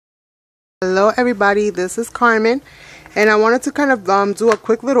Hello everybody, this is Carmen, and I wanted to kind of do a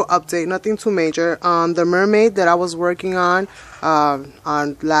quick little update, nothing too major, on the mermaid that I was working on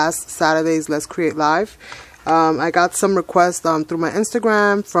last Saturday's Let's Create Live. I got some requests through my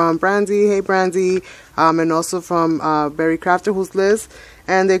Instagram from Brandy, hey Brandy, and also from Berry Crafter, who's Liz,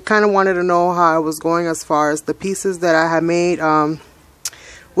 and they kind of wanted to know how I was going as far as the pieces that I had made.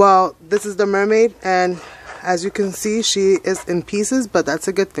 Well, this is the mermaid, and as you can see, she is in pieces, but that's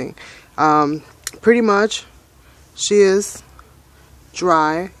a good thing. Pretty much, she is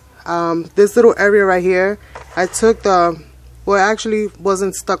dry. This little area right here, I took the, well, it actually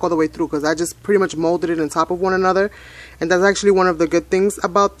wasn't stuck all the way through because I just pretty much molded it on top of one another. And that's actually one of the good things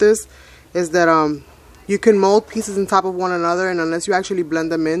about this, is that you can mold pieces on top of one another, and unless you actually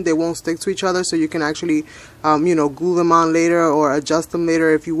blend them in, they won't stick to each other, so you can actually you know, glue them on later or adjust them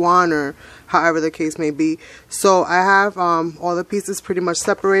later if you want, or however the case may be. So I have all the pieces pretty much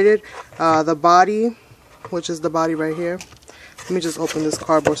separated. The body, which is the body right here, let me just open this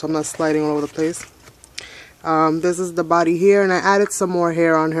cardboard so I'm not sliding all over the place. This is the body here, and I added some more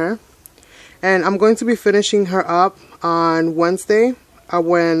hair on her, and I'm going to be finishing her up on Wednesday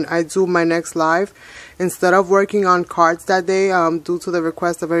when I do my next live. Instead of working on cards that day, due to the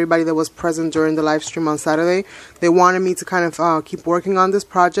request of everybody that was present during the live stream on Saturday, they wanted me to kind of keep working on this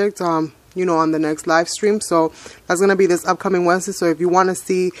project, you know, on the next live stream. So that's going to be this upcoming Wednesday. So if you want to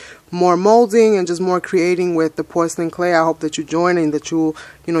see more molding and just more creating with the porcelain clay, I hope that you join and that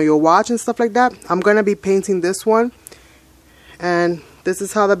you'll watch and stuff like that. I'm going to be painting this one, and this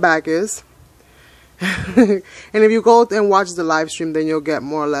is how the back is. And if you go and watch the live stream, then you'll get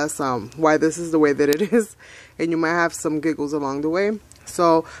more or less why this is the way that it is, and you might have some giggles along the way.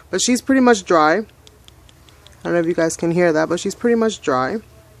 So, but she's pretty much dry. I don't know if you guys can hear that, but she's pretty much dry,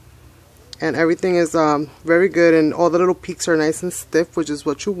 and everything is very good, and all the little peaks are nice and stiff, which is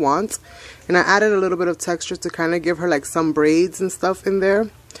what you want. And I added a little bit of texture to kind of give her like some braids and stuff in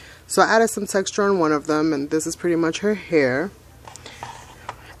there. So I added some texture on one of them, and this is pretty much her hair.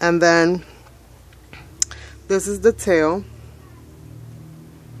 And then this is the tail,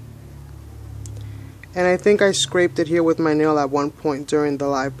 and I think I scraped it here with my nail at one point during the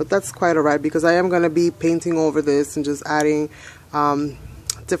live, but that's quite alright because I am going to be painting over this and just adding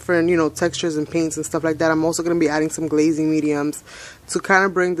different, you know, textures and paints and stuff like that. I'm also going to be adding some glazing mediums to kind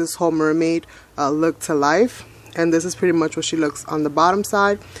of bring this whole mermaid look to life. And this is pretty much what she looks on the bottom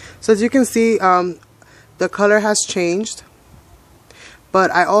side. So as you can see, the color has changed, but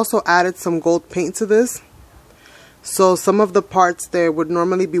I also added some gold paint to this. So some of the parts there would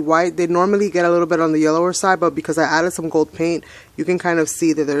normally be white. They normally get a little bit on the yellower side, but because I added some gold paint, you can kind of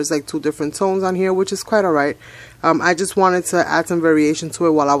see that there's like two different tones on here, which is quite alright. I just wanted to add some variation to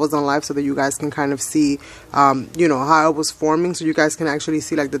it while I was on live so that you guys can kind of see, you know, how it was forming, so you guys can actually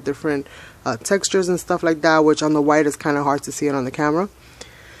see like the different textures and stuff like that, which on the white is kind of hard to see it on the camera.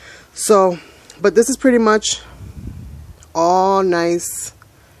 So, but this is pretty much all nice.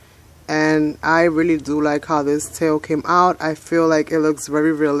 And I really do like how this tail came out. I feel like it looks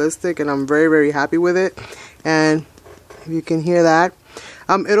very realistic, and I'm very, very happy with it. And if you can hear that,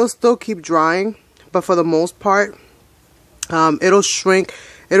 it'll still keep drying, but for the most part, it'll shrink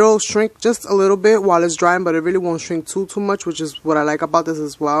just a little bit while it's drying, but it really won't shrink too much, which is what I like about this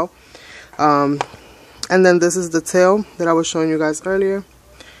as well. And then this is the tail that I was showing you guys earlier,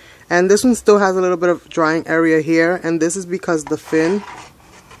 and this one still has a little bit of drying area here, and this is because the fin,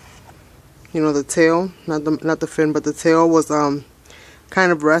 you know, the tail, not the fin, but the tail was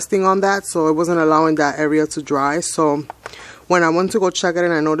kind of resting on that, so it wasn't allowing that area to dry. So when I went to go check it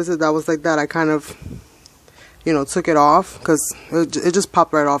and I noticed that was like that, I kind of, you know, took it off because it just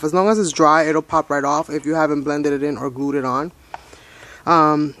popped right off. As long as it's dry, it'll pop right off if you haven't blended it in or glued it on.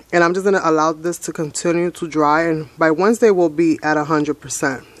 And I'm just going to allow this to continue to dry, and by Wednesday we'll be at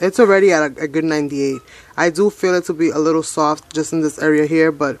 100%. It's already at a good 98. I do feel it to be a little soft just in this area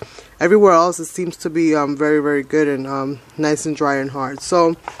here, but everywhere else it seems to be very, very good and nice and dry and hard.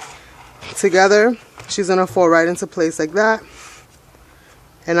 So together she's going to fall right into place like that,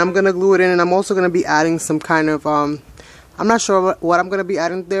 and I'm going to glue it in, and I'm also going to be adding some kind of I'm not sure what I'm going to be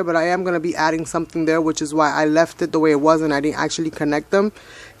adding there, but I am going to be adding something there, which is why I left it the way it was and I didn't actually connect them,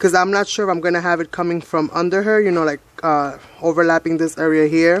 because I'm not sure if I'm going to have it coming from under her, you know, like overlapping this area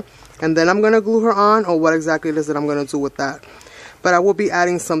here, and then I'm going to glue her on, or what exactly it is that I'm going to do with that. But I will be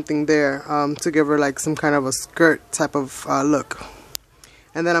adding something there to give her like some kind of a skirt type of look.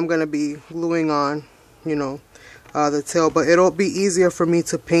 And then I'm going to be gluing on, you know, the tail, but it'll be easier for me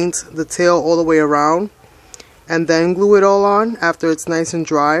to paint the tail all the way around and then glue it all on after it's nice and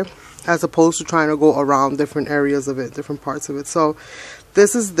dry, as opposed to trying to go around different areas of it, different parts of it. So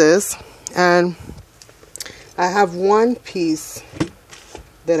this is this, And I have one piece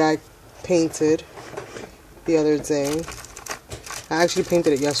that I painted the other day. I actually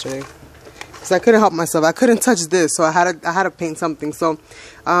painted it yesterday because I couldn't help myself. I couldn't touch this, so I had to paint something. So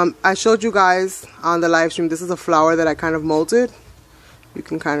I showed you guys on the live stream. This is a flower that I kind of molded. You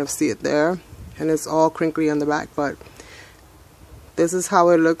can kind of see it there, and it's all crinkly on the back, but this is how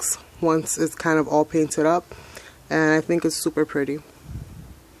it looks once it's kind of all painted up, and I think it's super pretty.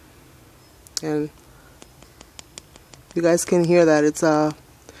 And you guys can hear that it's I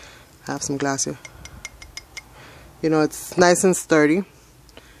have some glass here. You know, it's nice and sturdy.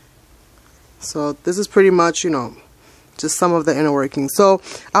 So this is pretty much, you know, just some of the inner workings. So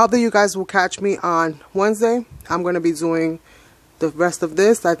I hope that you guys will catch me on Wednesday. I'm going to be doing the rest of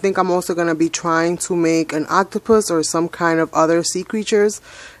this. I think I'm also going to be trying to make an octopus or some kind of other sea creatures.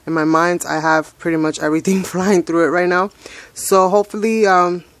 In my mind, I have pretty much everything flying through it right now. So hopefully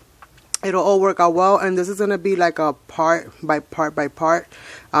it'll all work out well, and this is going to be like a part by part.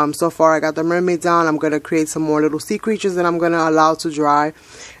 So far I got the mermaid down. I'm going to create some more little sea creatures that I'm going to allow to dry,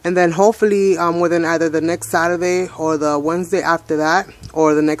 and then hopefully within either the next Saturday or the Wednesday after that,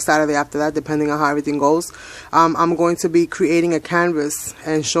 or the next Saturday after that, depending on how everything goes, I'm going to be creating a canvas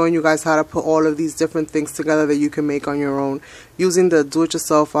and showing you guys how to put all of these different things together that you can make on your own using the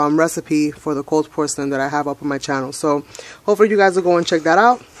do-it-yourself recipe for the cold porcelain that I have up on my channel. So hopefully you guys will go and check that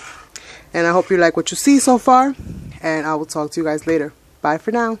out. And I hope you like what you see so far, and I will talk to you guys later. Bye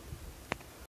for now.